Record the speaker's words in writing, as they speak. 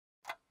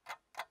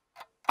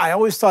I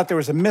always thought there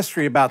was a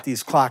mystery about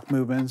these clock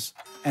movements.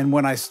 And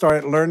when I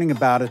started learning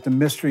about it, the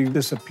mystery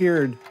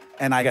disappeared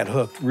and I got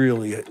hooked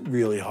really,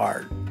 really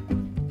hard.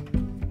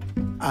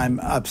 I'm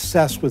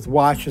obsessed with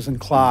watches and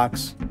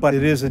clocks, but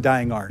it is a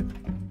dying art.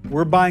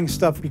 We're buying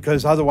stuff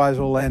because otherwise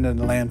it'll end in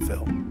the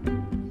landfill.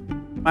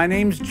 My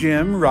name's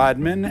Jim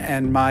Rodman,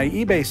 and my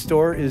eBay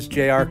store is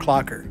JR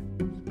Clocker.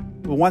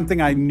 Well, one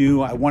thing I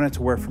knew I wanted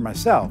to work for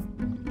myself.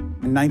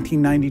 In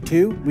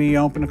 1992, we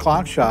opened a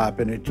clock shop,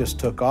 and it just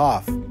took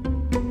off.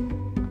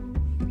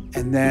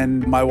 And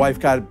then my wife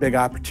got a big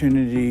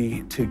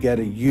opportunity to get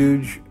a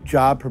huge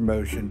job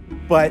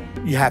promotion, but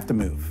you have to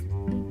move.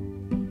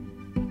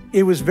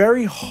 It was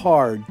very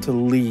hard to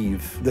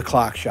leave the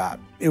clock shop.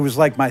 It was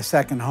like my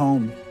second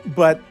home,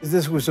 but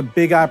this was a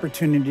big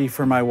opportunity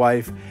for my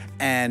wife,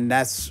 and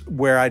that's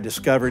where I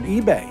discovered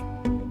eBay.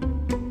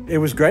 It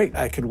was great.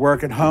 I could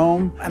work at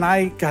home, and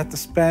I got to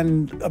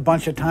spend a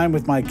bunch of time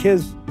with my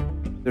kids.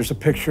 There's a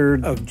picture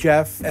of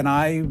Jeff and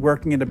I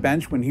working at a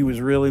bench when he was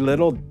really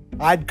little.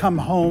 I'd come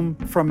home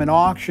from an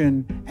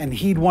auction, and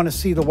he'd want to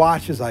see the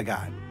watches I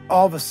got.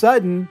 All of a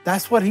sudden,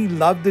 that's what he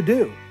loved to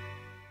do.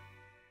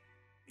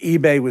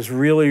 eBay was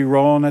really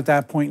rolling at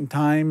that point in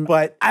time,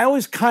 but I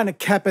always kind of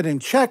kept it in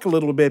check a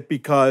little bit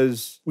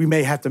because we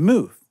may have to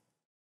move.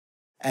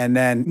 And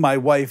then my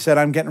wife said,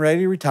 I'm getting ready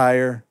to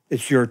retire.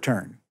 It's your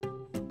turn.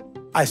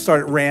 I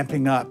started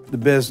ramping up the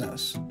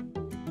business.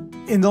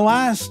 In the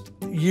last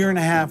year and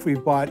a half,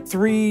 we've bought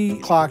 3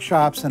 clock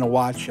shops and a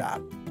watch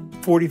shop,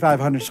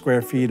 4,500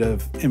 square feet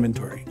of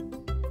inventory.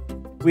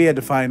 We had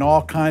to find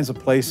all kinds of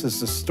places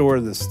to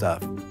store this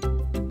stuff.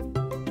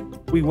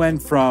 We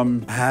went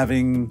from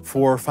having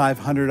 400 or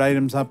 500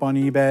 items up on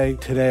eBay.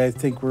 Today, I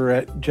think we're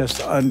at just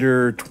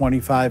under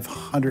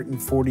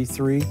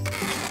 2,543.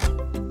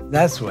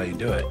 That's the way you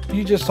do it.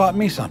 You just taught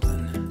me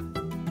something.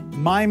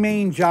 My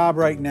main job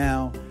right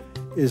now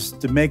is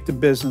to make the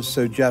business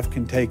so Jeff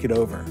can take it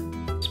over.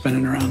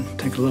 Spinning around,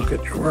 take a look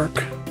at your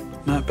work.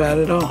 Not bad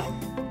at all.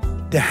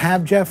 To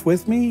have Jeff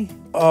with me,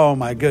 oh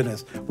my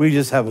goodness, we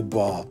just have a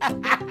ball.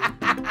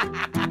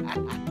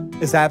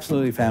 It's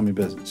absolutely family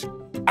business.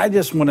 I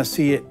just want to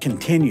see it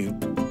continue.